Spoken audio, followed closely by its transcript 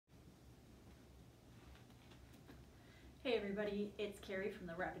Hey everybody, it's Carrie from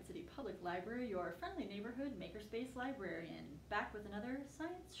the Rapid City Public Library, your friendly neighborhood makerspace librarian, back with another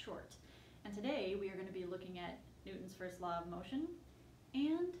science short. And today we are going to be looking at Newton's first law of motion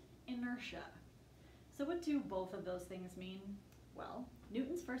and inertia. So what do both of those things mean? Well,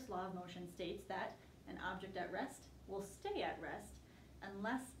 Newton's first law of motion states that an object at rest will stay at rest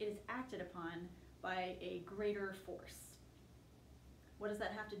unless it is acted upon by a greater force. What does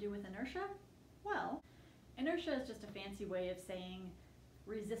that have to do with inertia? Well, inertia is just a fancy way of saying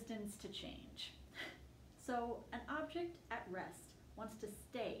resistance to change. So an object at rest wants to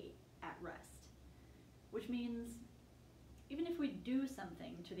stay at rest, which means even if we do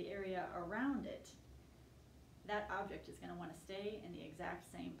something to the area around it, that object is going to want to stay in the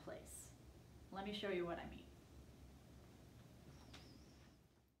exact same place. Let me show you what I mean.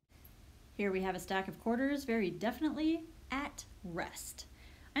 Here we have a stack of quarters very definitely at rest.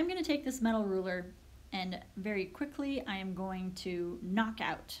 I'm going to take this metal ruler and very quickly I am going to knock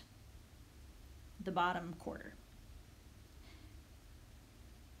out the bottom quarter.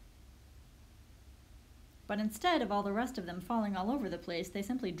 But instead of all the rest of them falling all over the place, they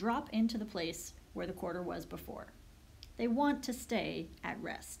simply drop into the place where the quarter was before. They want to stay at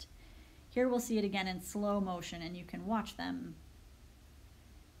rest. Here we'll see it again in slow motion, and you can watch them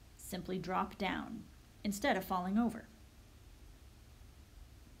simply drop down instead of falling over.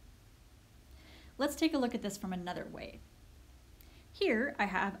 Let's take a look at this from another way. Here I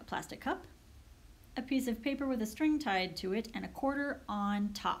have a plastic cup, a piece of paper with a string tied to it, and a quarter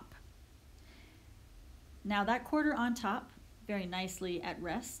on top. Now that quarter on top, very nicely at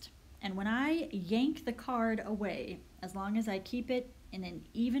rest, and when I yank the card away, as long as I keep it in an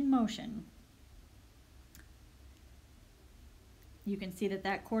even motion, you can see that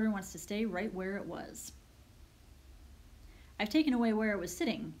that quarter wants to stay right where it was. I've taken away where it was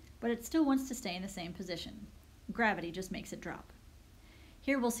sitting, but it still wants to stay in the same position. Gravity just makes it drop.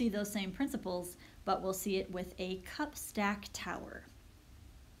 Here we'll see those same principles, but we'll see it with a cup stack tower.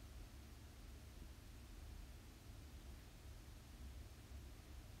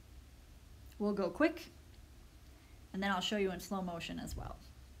 We'll go quick, and then I'll show you in slow motion as well.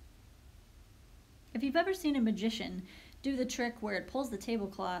 If you've ever seen a magician do the trick where it pulls the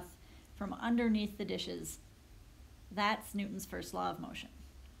tablecloth from underneath the dishes, that's Newton's first law of motion.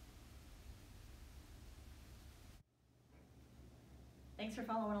 Thanks for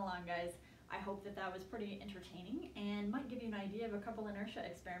following along, guys. I hope that that was pretty entertaining and might give you an idea of a couple inertia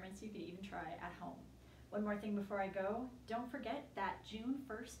experiments you could even try at home. One more thing before I go, don't forget that June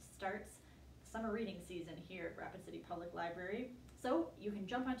 1st starts summer reading season here at Rapid City Public Library. So you can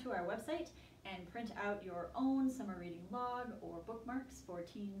jump onto our website and print out your own summer reading log or bookmarks for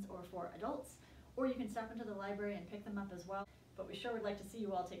teens or for adults, or you can stop into the library and pick them up as well. But we sure would like to see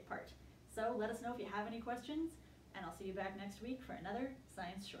you all take part. So let us know if you have any questions, and I'll see you back next week for another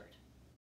Science Short.